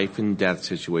 a life and death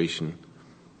situation,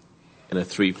 in a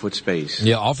 3-foot space.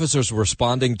 Yeah, officers were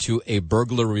responding to a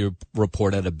burglary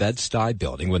report at a Bed-Stuy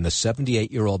building when the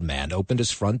 78-year-old man opened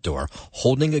his front door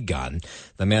holding a gun.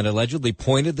 The man allegedly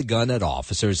pointed the gun at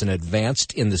officers and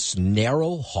advanced in this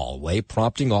narrow hallway,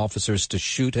 prompting officers to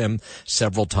shoot him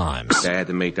several times. They had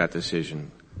to make that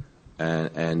decision,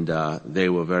 and they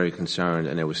were very concerned,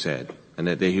 and they were sad. And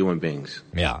that they're human beings.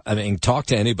 Yeah. I mean, talk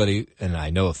to anybody, and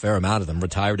I know a fair amount of them,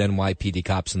 retired NYPD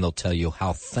cops, and they'll tell you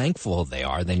how thankful they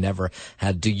are. They never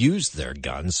had to use their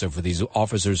guns. So for these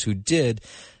officers who did,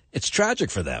 it's tragic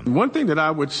for them. One thing that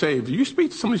I would say, if you speak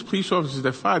to some of these police officers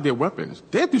that fired their weapons,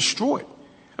 they're destroyed.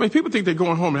 I mean, people think they're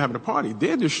going home and having a party.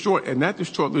 They're destroyed, and that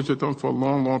destroyed lives with them for a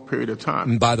long, long period of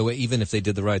time. And by the way, even if they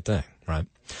did the right thing, right?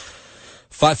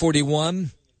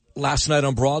 5:41. Last night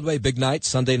on Broadway, big night,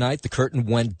 Sunday night, the curtain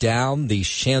went down. The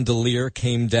chandelier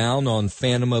came down on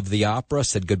Phantom of the Opera,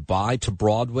 said goodbye to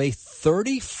Broadway.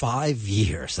 35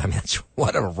 years. I mean,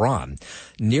 what a run.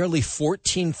 Nearly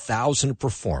 14,000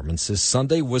 performances.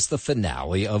 Sunday was the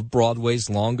finale of Broadway's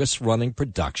longest running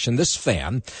production. This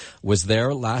fan was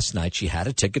there last night. She had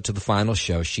a ticket to the final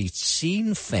show. She'd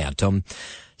seen Phantom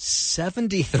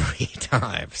 73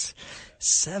 times.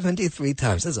 73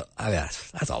 times.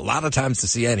 That's a lot of times to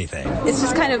see anything. It's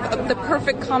just kind of the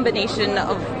perfect combination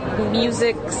of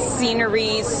music,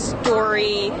 scenery,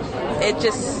 story. It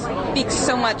just speaks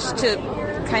so much to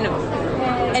kind of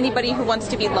anybody who wants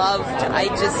to be loved.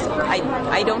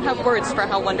 I don't have words for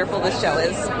how wonderful this show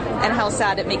is and how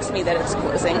sad it makes me that it's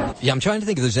closing. Yeah, I'm trying to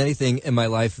think if there's anything in my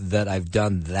life that I've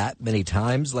done that many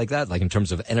times like that, like in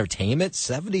terms of entertainment.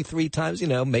 73 times,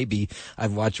 maybe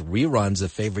I've watched reruns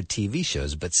of favorite TV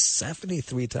shows, but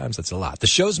 73 times, that's a lot. The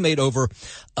show's made over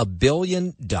 $1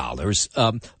 billion.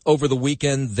 Over the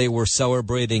weekend, they were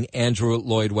celebrating Andrew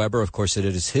Lloyd Webber. Of course, it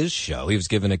is his show. He was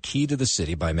given a key to the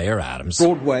city by Mayor Adams.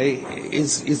 Broadway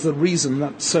is the reason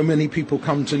that so many people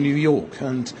come to New York,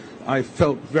 and I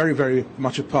felt very, very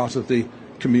much a part of the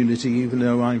community, even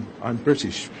though I'm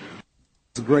British.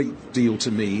 It's a great deal to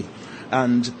me,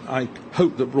 and I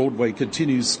hope that Broadway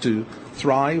continues to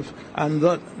thrive and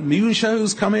that new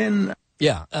shows come in.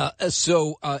 Yeah,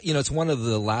 so it's one of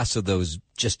the last of those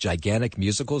just gigantic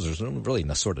musicals. There's really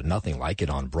sort of nothing like it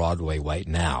on Broadway right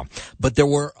now. But there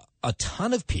were a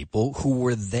ton of people who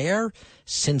were there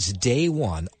since day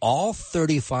one, all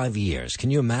 35 years.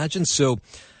 Can you imagine? So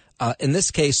in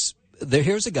this case,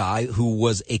 here's a guy who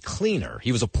was a cleaner.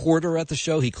 He was a porter at the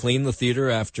show. He cleaned the theater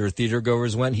after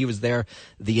theatergoers went. He was there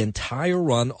the entire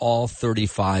run, all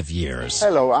 35 years.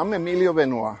 Hello, I'm Emilio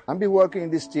Benoit. I've been working in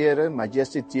this theater,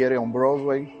 Majestic Theater on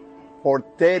Broadway, for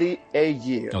 38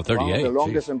 years. Oh, 38. I'm the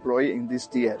longest employee in this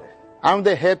theater. I'm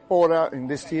the head porter in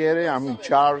this theater. I'm in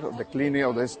charge of the cleaning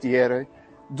of this theater,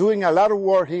 doing a lot of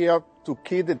work here to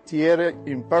keep the theater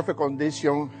in perfect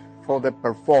condition for the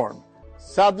perform.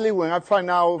 Sadly, when I find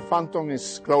out Phantom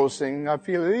is closing, I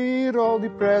feel a little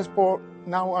depressed, but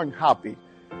now I'm happy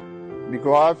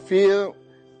because I feel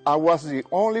I was the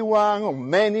only one of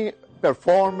many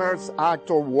performers,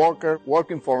 actor, worker,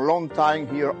 working for a long time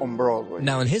here on Broadway.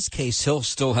 Now, in his case, he'll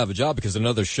still have a job because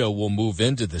another show will move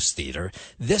into this theater.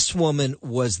 This woman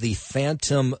was the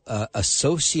Phantom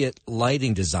associate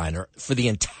lighting designer for the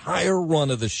entire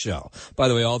run of the show. By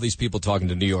the way, all these people talking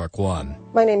to New York One.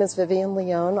 My name is Vivian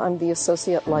Leone. I'm the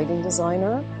associate lighting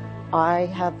designer. I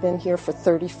have been here for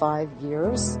 35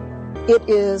 years. It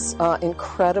is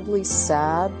incredibly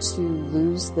sad to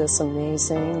lose this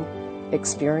amazing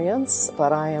experience,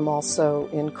 but I am also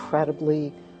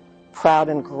incredibly proud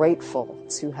and grateful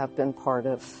to have been part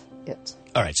of it.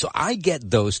 All right, so I get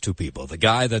those two people. The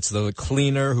guy that's the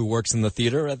cleaner who works in the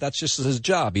theater, that's just his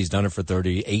job. He's done it for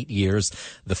 38 years.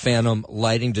 The Phantom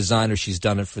lighting designer, she's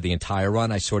done it for the entire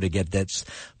run. I sort of get that.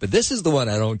 But this is the one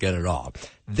I don't get at all.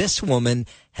 This woman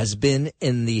has been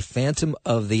in the Phantom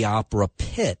of the Opera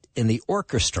pit in the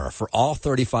orchestra for all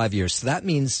 35 years. So that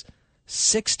means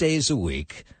 6 days a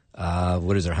week.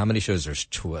 What is there? How many shows? There's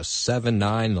 7,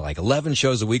 9, like 11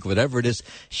 shows a week, whatever it is.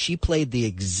 She played the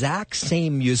exact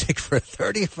same music for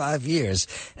 35 years,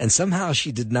 and somehow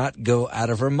she did not go out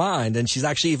of her mind, and she's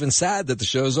actually even sad that the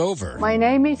show's over. My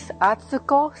name is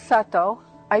Atsuko Sato.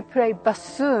 I play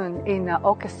bassoon in the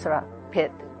orchestra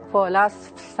pit for the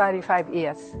last 35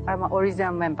 years. I'm an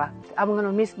original member. I'm going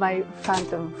to miss my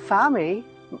Phantom family,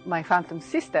 my Phantom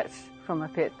sisters from a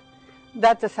pit.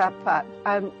 That's the sad part.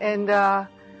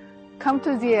 Come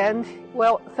to the end,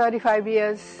 well, 35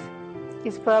 years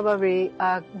is probably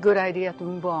a good idea to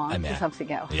move on to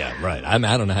something else. Yeah, right. I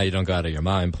don't know how you don't go out of your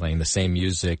mind playing the same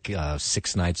music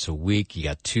 6 nights a week. You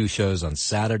got 2 shows on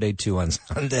Saturday, 2 on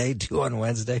Sunday, 2 on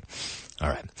Wednesday. All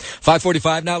right.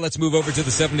 5:45 now. Let's move over to the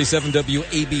 77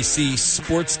 WABC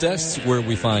Sports Desk where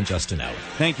we find Justin Elliott.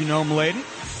 Thank you, Noam, Laden.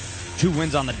 2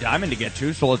 wins on the diamond to get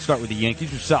to, so let's start with the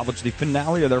Yankees, who salvaged the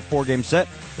finale of their 4-game set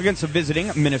against the visiting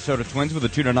Minnesota Twins with a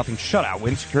 2-0 shutout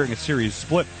win, securing a series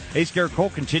split. Ace Garrett Cole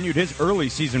continued his early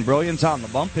season brilliance on the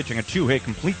bump, pitching a 2-hit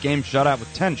complete game shutout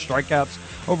with 10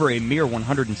 strikeouts over a mere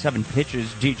 107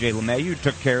 pitches. DJ LeMahieu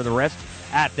took care of the rest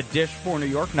at the dish for New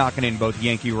York, knocking in both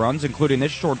Yankee runs, including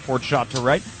this short porch shot to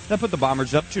right that put the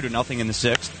Bombers up 2-0 in the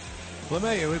 6th.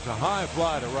 LeMahieu hits a high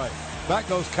fly to right. Back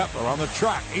goes Kepler on the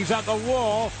track. He's at the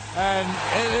wall, and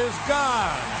it is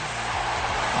gone.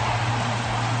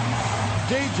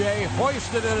 DJ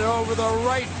hoisted it over the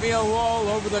right field wall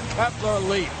over the Kepler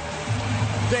leap.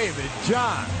 David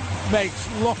John makes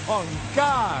long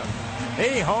gone.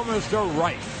 He homers to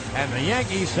right, and the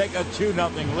Yankees take a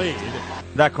 2-0 lead.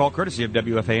 That call courtesy of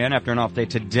WFAN. After an off day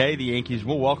today, the Yankees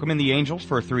will welcome in the Angels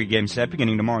for a 3-game set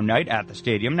beginning tomorrow night at the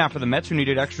stadium. Now for the Mets, who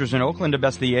needed extras in Oakland to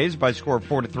best the A's by a score of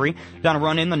 4-3. Down a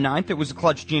run in the 9th, it was the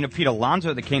clutch gene of Pete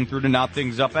Alonso that came through to knot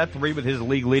things up at 3 with his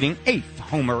league-leading 8th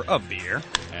homer of the year.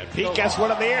 And Pete gets one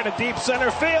in the air to deep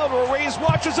center field where Reese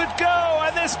watches it go,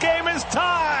 and this game is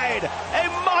tied. A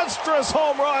monstrous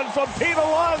home run from Pete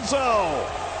Alonso.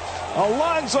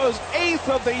 Alonso's 8th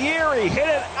of the year. He hit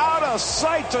it out of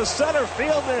sight to center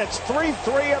field, and it's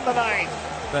 3-3 in the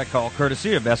 9th. That call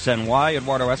courtesy of SNY.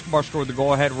 Eduardo Escobar scored the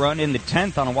go-ahead run in the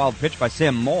 10th on a wild pitch by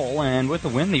Sam Moll, and with the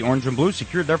win, the Orange and Blue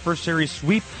secured their first series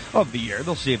sweep of the year.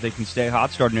 They'll see if they can stay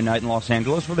hot starting tonight in Los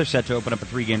Angeles, where they're set to open up a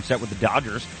 3-game set with the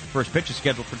Dodgers. First pitch is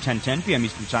scheduled for 10:10 p.m.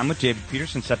 Eastern Time, with David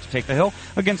Peterson set to take the hill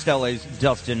against LA's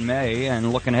Dustin May.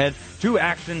 And looking ahead to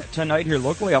action tonight here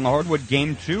locally on the hardwood,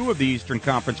 Game 2 of the Eastern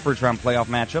Conference first-round playoff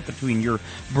matchup between your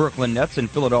Brooklyn Nets and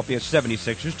Philadelphia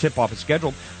 76ers. Tip-off is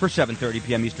scheduled for 7:30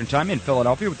 p.m. Eastern Time in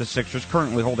Philadelphia, with the Sixers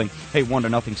currently holding a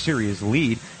 1-0 series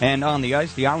lead. And on the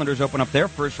ice, the Islanders open up their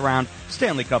first-round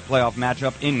Stanley Cup playoff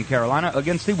matchup in Carolina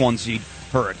against the 1-seed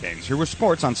Hurricanes. Here with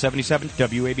sports on 77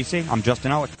 WABC. I'm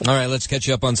Justin Ellick. All right, let's catch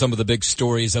you up on some of the big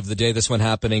stories of the day. This one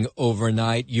happening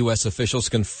overnight. U.S. officials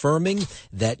confirming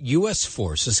that U.S.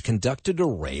 forces conducted a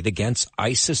raid against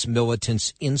ISIS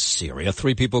militants in Syria.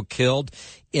 3 people killed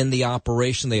in the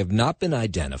operation. They have not been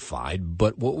identified,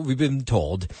 but what we've been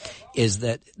told is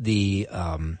that the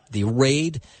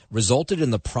raid resulted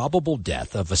in the probable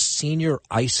death of a senior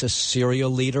ISIS Syria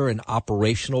leader and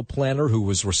operational planner who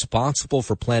was responsible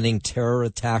for planning terror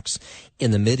attacks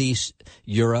in the Mideast,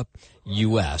 Europe,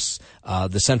 U.S.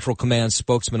 The Central Command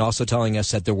spokesman also telling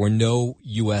us that there were no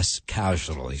U.S.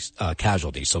 casualties,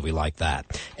 so we like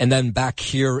that. And then back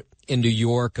here in New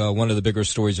York, one of the bigger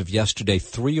stories of yesterday,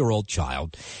 3-year-old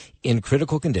child in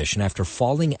critical condition after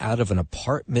falling out of an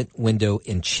apartment window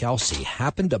in Chelsea.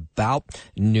 Happened about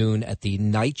noon at the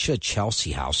NYCHA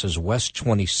Chelsea houses, West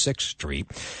 26th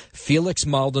Street. Felix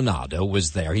Maldonado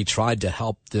was there. He tried to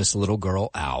help this little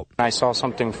girl out. I saw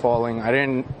something falling. I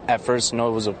didn't at first know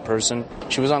it was a person.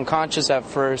 She was unconscious at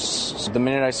first. The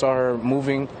minute I saw her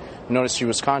moving, noticed she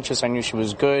was conscious. I knew she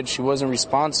was good. She wasn't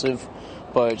responsive,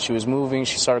 but she was moving.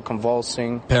 She started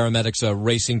convulsing. Paramedics are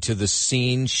racing to the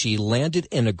scene. She landed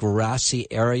in a grassy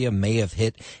area, may have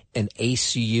hit an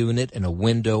AC unit and a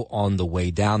window on the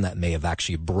way down. That may have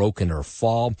actually broken her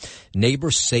fall.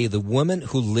 Neighbors say the woman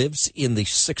who lives in the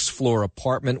 6th floor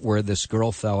apartment where this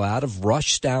girl fell out of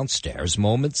rushed downstairs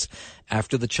moments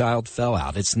after the child fell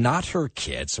out. It's not her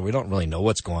kid, so we don't really know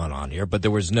what's going on here, but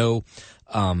there was no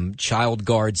child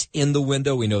guards in the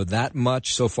window. We know that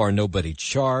much. So far, nobody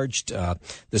charged.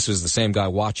 This was the same guy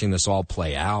watching this all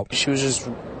play out. She was just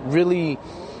really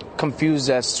confused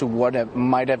as to what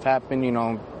might have happened,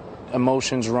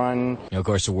 emotions run. Of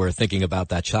course, we're thinking about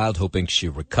that child, hoping she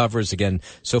recovers. Again,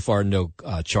 so far, no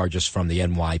charges from the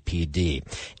NYPD.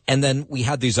 And then we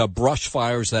had these brush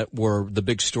fires that were the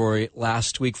big story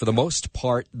last week. For the most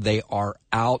part, they are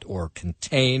out or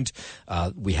contained.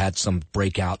 We had some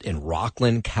breakout in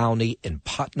Rockland County, in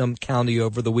Putnam County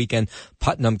over the weekend.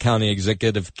 Putnam County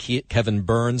Executive Kevin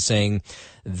Burns saying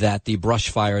that the brush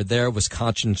fire there was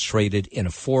concentrated in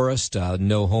a forest.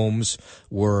 No homes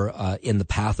were in the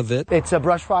path of it. It's a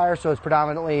brush fire, so it's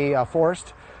predominantly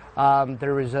forest.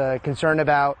 There was a concern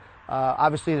about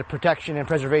obviously the protection and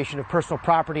preservation of personal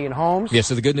property and homes. Yeah,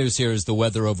 so the good news here is the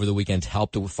weather over the weekend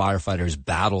helped firefighters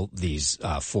battle these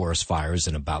forest fires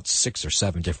in about 6 or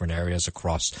 7 different areas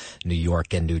across New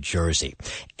York and New Jersey.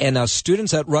 And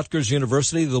students at Rutgers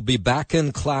University, they'll be back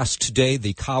in class today.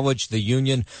 The college, the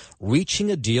union,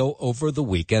 reaching a deal over the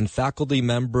weekend. Faculty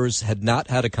members had not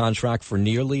had a contract for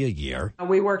nearly a year.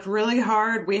 We worked really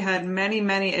hard. We had many,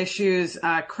 many issues,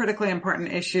 critically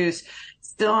important issues,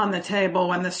 still on the table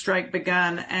when the strike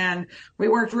began, and we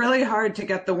worked really hard to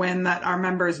get the win that our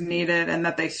members needed and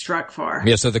that they struck for.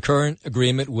 Yeah, so the current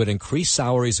agreement would increase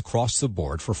salaries across the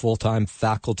board for full-time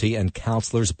faculty and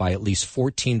counselors by at least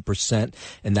 14%,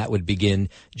 and that would begin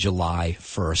July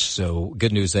 1st. So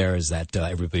good news there is that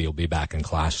everybody will be back in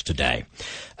class today.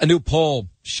 A new poll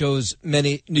shows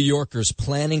many New Yorkers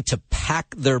planning to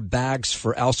pack their bags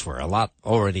for elsewhere. A lot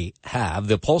already have.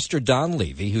 The pollster Don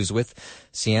Levy, who's with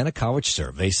Siena College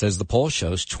Survey, says the poll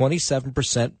shows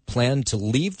 27% plan to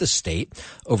leave the state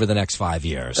over the next 5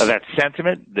 years. Now, that's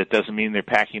sentiment. That doesn't mean they're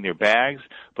packing their bags,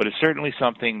 but it's certainly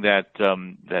something that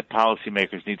that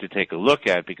policymakers need to take a look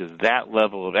at, because that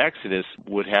level of exodus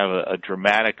would have a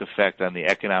dramatic effect on the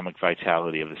economic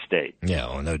vitality of the state. Yeah,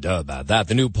 well, no doubt about that.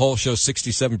 The new poll shows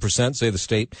 67% say the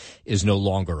state is no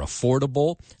longer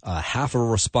affordable. Half of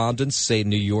respondents say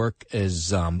New York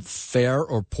is fair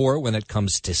or poor when it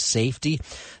comes to safety.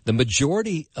 The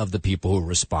majority of the people who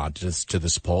responded to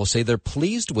this poll say they're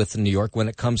pleased with New York when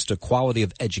it comes to quality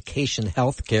of education,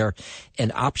 health care,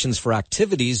 and options for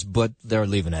activities, but they're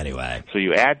leaving anyway. So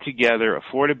you add together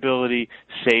affordability,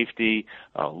 safety,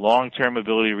 long-term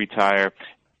ability to retire,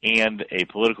 and a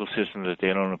political system that they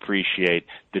don't appreciate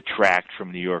detract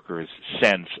from New Yorkers'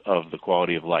 sense of the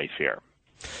quality of life here.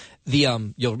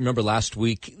 You'll remember last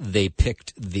week they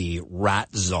picked the rat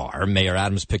czar. Mayor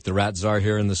Adams picked the rat czar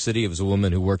here in the city. It was a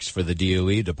woman who works for the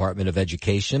DOE, Department of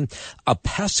Education, a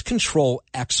pest control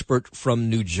expert from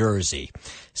New Jersey,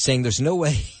 saying there's no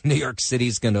way New York City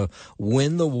is going to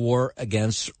win the war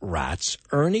against rats.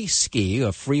 Ernie Ski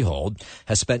of Freehold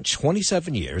has spent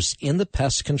 27 years in the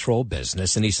pest control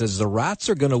business, and he says the rats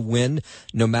are going to win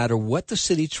no matter what the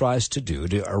city tries to do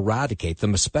to eradicate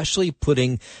them, especially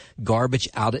putting garbage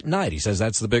out at night. He says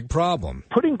that's the big problem.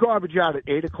 Putting garbage out at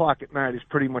 8 o'clock at night is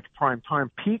pretty much prime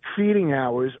time. Peak feeding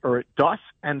hours are at dusk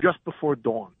and just before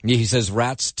dawn. Yeah, he says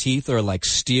rats' teeth are like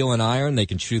steel and iron. They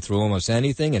can chew through almost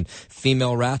anything, and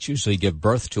female rats usually give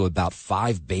birth to about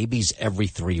 5 babies every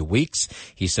 3 weeks.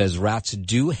 He says rats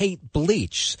do hate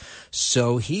bleach,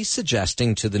 so he's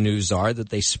suggesting to the Newshour that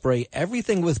they spray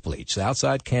everything with bleach, the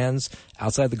outside cans,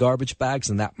 outside the garbage bags,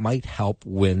 and that might help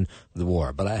win the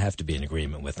war. But I have to be in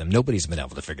agreement with him. Nobody's been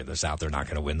able to figure this out. They're not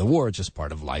going to win the war. It's just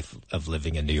part of life of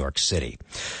living in New York City.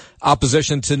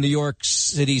 Opposition to New York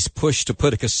City's push to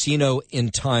put a casino in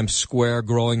Times Square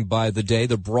growing by the day.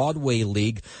 The Broadway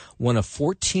League, one of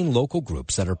 14 local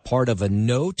groups that are part of a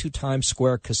No to Times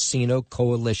Square Casino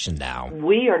coalition now.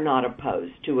 We are not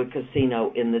opposed to a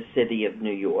casino in the city of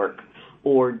New York,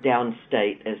 or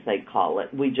downstate as they call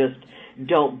it. We just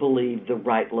don't believe the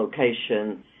right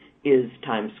location is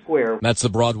Times Square. That's the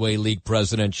Broadway League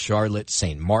president, Charlotte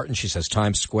St. Martin. She says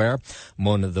Times Square,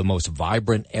 one of the most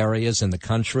vibrant areas in the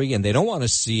country, and they don't want to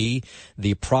see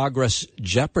the progress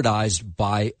jeopardized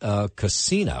by a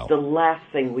casino. The last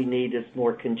thing we need is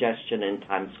more congestion in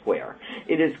Times Square.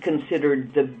 It is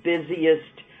considered the busiest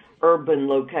urban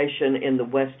location in the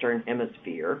Western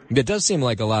Hemisphere. It does seem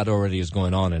like a lot already is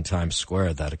going on in Times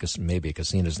Square, that maybe a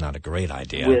casino is not a great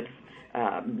idea. With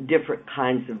different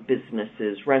kinds of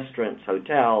businesses, restaurants,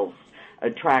 hotels,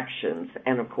 attractions,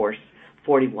 and, of course,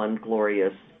 41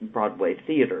 glorious Broadway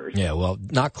theaters. Yeah, well,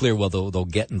 not clear whether they'll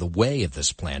get in the way of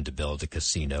this plan to build a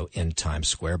casino in Times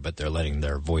Square, but they're letting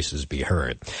their voices be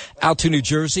heard. Out to New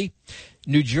Jersey.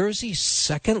 New Jersey's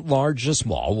second largest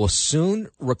mall will soon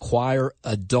require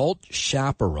adult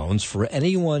chaperones for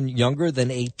anyone younger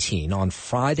than 18 on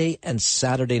Friday and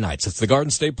Saturday nights. It's the Garden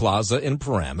State Plaza in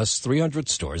Paramus, 300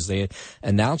 stores. They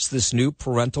announced this new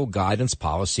parental guidance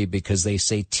policy because they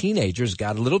say teenagers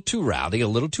got a little too rowdy, a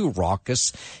little too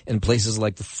raucous in places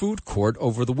like the food court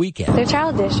over the weekend. They're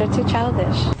childish. They're too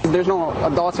childish. There's no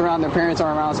adults around. Their parents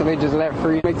aren't around, so they just let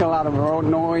free, make a lot of road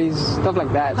noise, stuff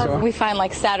like that. So we find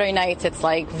like Saturday nights, it's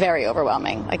like very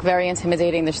overwhelming, like very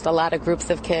intimidating. There's just a lot of groups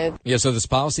of kids. Yeah, so this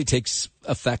policy takes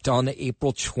effect on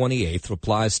April 28th,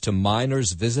 applies to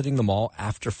minors visiting the mall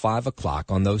after 5 o'clock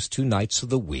on those 2 nights of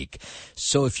the week.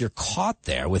 So if you're caught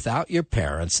there without your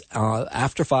parents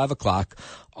after 5 o'clock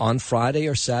on Friday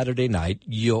or Saturday night,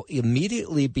 you'll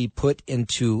immediately be put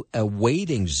into a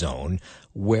waiting zone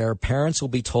where parents will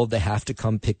be told they have to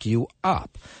come pick you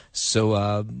up.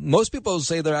 So most people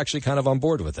say they're actually kind of on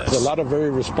board with this. There's a lot of very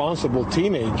responsible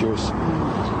teenagers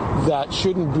that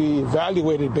shouldn't be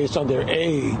evaluated based on their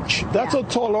age. That's a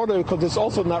tall order because it's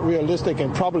also not realistic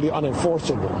and probably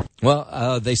unenforceable.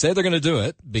 Well, they say they're going to do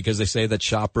it because they say that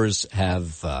shoppers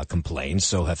have complained,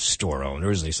 so have store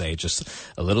owners. They say it's just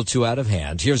a little too out of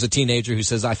hand. Here's a teenager who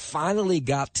says, I finally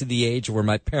got to the age where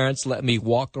my parents let me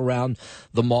walk around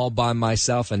the mall by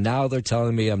myself, and now they're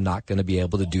telling me I'm not going to be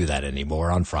able to do that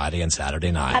anymore on Friday and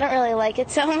Saturday night. I don't really like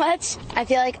it so much. I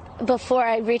feel like before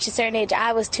I reached a certain age,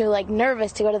 I was too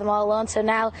nervous to go to the mall alone. So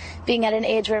now being at an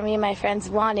age where me and my friends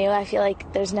want to, I feel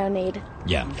like there's no need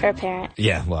for a parent.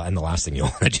 Yeah, well, and the last thing you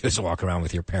want to do is walk around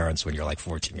with your parents when you're like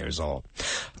 14 years old.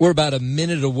 We're about a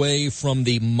minute away from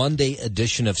the Monday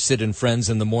edition of Sid and Friends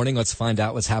in the Morning. Let's find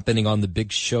out what's happening on the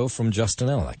big show from Justin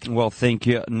Ellick. Well, thank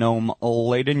you, Noam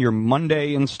Laden. Your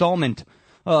Monday installment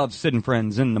of Sid and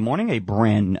Friends in the Morning, a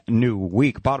brand new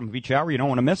week. Bottom of each hour, you don't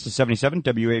want to miss the 77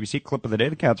 WABC Clip of the Day,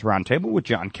 the Cats Roundtable with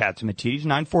John Katz-Matidis.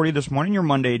 9:40 this morning, your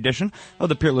Monday edition of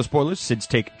the Peerless Boilers Sid's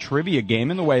Take Trivia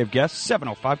Game in the way of guests.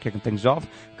 7:05, kicking things off,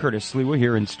 Curtis Sliwa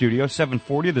here in studio.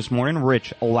 7:40 this morning,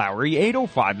 Rich Lowry.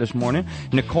 8:05 this morning,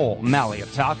 Nicole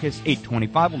Maliatakis.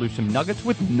 8:25, we'll do some nuggets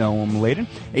with Noam Laden.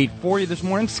 8:40 this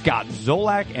morning, Scott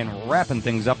Zolak. And wrapping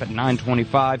things up at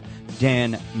 9:25,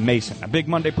 Dan Mason. A big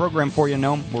Monday program for you,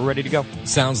 Noam. We're ready to go.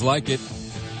 Sounds like it.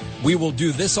 We will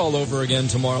do this all over again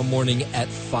tomorrow morning at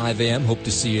 5 a.m. Hope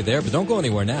to see you there, but don't go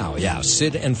anywhere now. Yeah,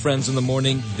 Sid and Friends in the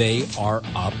Morning, they are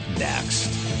up next.